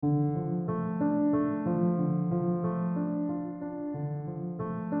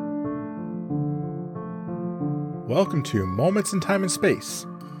Welcome to Moments in Time and Space,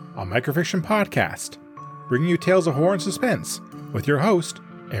 a microfiction podcast, bringing you tales of horror and suspense with your host,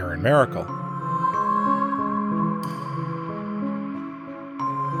 Aaron Miracle.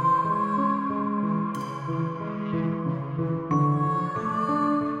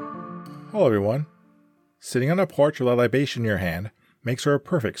 Hello everyone. Sitting on a porch with a libation in your hand makes for a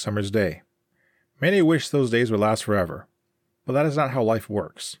perfect summer's day. Many wish those days would last forever, but that is not how life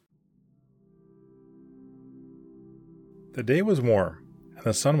works. The day was warm, and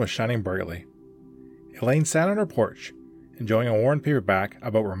the sun was shining brightly. Elaine sat on her porch, enjoying a worn paperback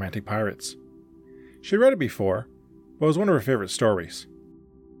about romantic pirates. She had read it before, but it was one of her favorite stories.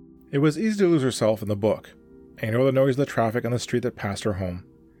 It was easy to lose herself in the book, and ignore the noise of the traffic on the street that passed her home.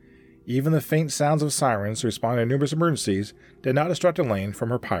 Even the faint sounds of sirens responding to numerous emergencies did not distract Elaine from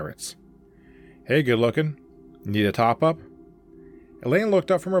her pirates. "Hey, good looking. Need a top up?" Elaine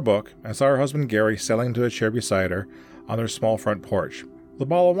looked up from her book and saw her husband Gary settling into a chair beside her on their small front porch, with a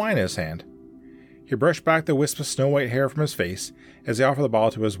bottle of wine in his hand. He brushed back the wisp of snow-white hair from his face as he offered the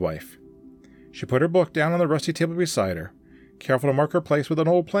bottle to his wife. She put her book down on the rusty table beside her, careful to mark her place with an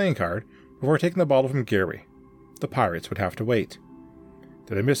old playing card before taking the bottle from Gary. The pirates would have to wait.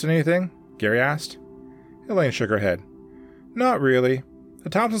 "Did I miss anything?" Gary asked. Elaine shook her head. "Not really. The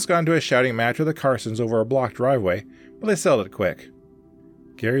Thompsons got into a shouting match with the Carsons over a blocked driveway, but they settled it quick."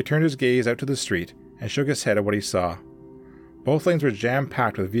 Gary turned his gaze out to the street and shook his head at what he saw. Both lanes were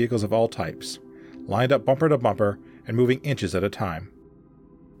jam-packed with vehicles of all types, lined up bumper to bumper and moving inches at a time.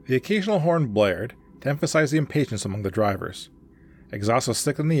 The occasional horn blared to emphasize the impatience among the drivers. Exhaust was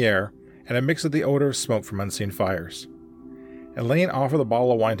thick in the air, and it mixed with the odor of smoke from unseen fires. Elaine offered the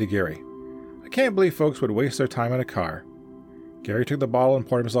bottle of wine to Gary. "I can't believe folks would waste their time in a car." Gary took the bottle and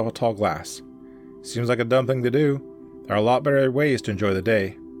poured himself a tall glass. "Seems like a dumb thing to do. There are a lot better ways to enjoy the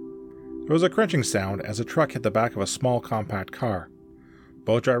day." There was a crunching sound as a truck hit the back of a small compact car.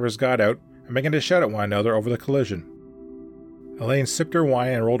 Both drivers got out and began to shout at one another over the collision. Elaine sipped her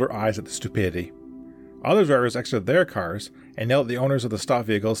wine and rolled her eyes at the stupidity. Other drivers exited their cars and yelled at the owners of the stopped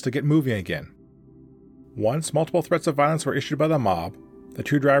vehicles to get moving again. Once multiple threats of violence were issued by the mob, the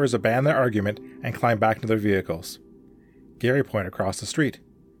two drivers abandoned their argument and climbed back into their vehicles. Gary pointed across the street.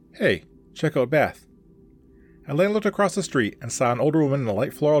 "Hey, check out Beth." Elaine looked across the street and saw an older woman in a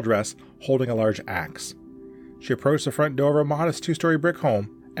light floral dress holding a large axe. She approached the front door of a modest two-story brick home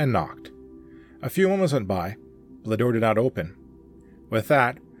and knocked. A few moments went by, but the door did not open. With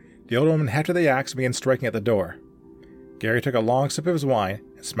that, the older woman hefted the axe and began striking at the door. Gary took a long sip of his wine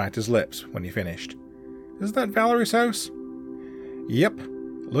and smacked his lips when he finished. "Isn't that Valerie's house?" "Yep.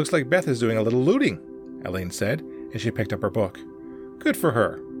 Looks like Beth is doing a little looting," Elaine said, and she picked up her book. "Good for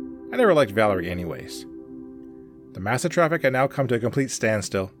her. I never liked Valerie anyways." The massive traffic had now come to a complete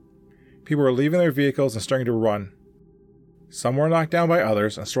standstill. People were leaving their vehicles and starting to run. Some were knocked down by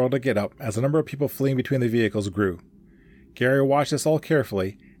others and struggled to get up as the number of people fleeing between the vehicles grew. Gary watched this all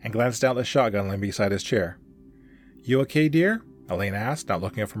carefully and glanced down at the shotgun laying beside his chair. "You okay, dear?" Elaine asked, not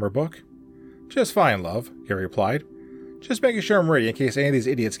looking up from her book. "Just fine, love," Gary replied. "Just making sure I'm ready in case any of these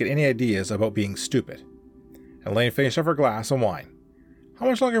idiots get any ideas about being stupid." Elaine finished off her glass of wine. "How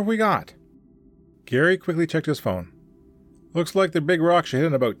much longer have we got?" Gary quickly checked his phone. "Looks like the big rock should hit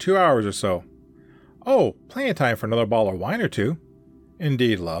in about 2 hours or so." "Oh, plenty of time for another bottle of wine or two."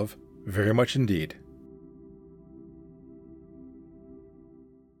 "Indeed, love. Very much indeed."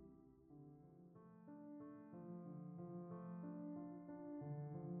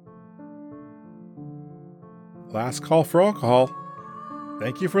 Last call for alcohol.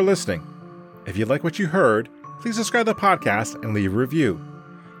 Thank you for listening. If you like what you heard, please subscribe to the podcast and leave a review.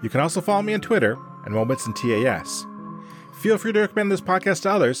 You can also follow me on Twitter and Moments in TAS. Feel free to recommend this podcast to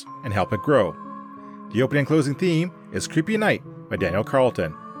others and help it grow. The opening and closing theme is Creepy Night by Daniel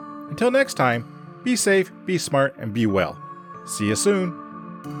Carlton. Until next time, be safe, be smart, and be well. See you soon.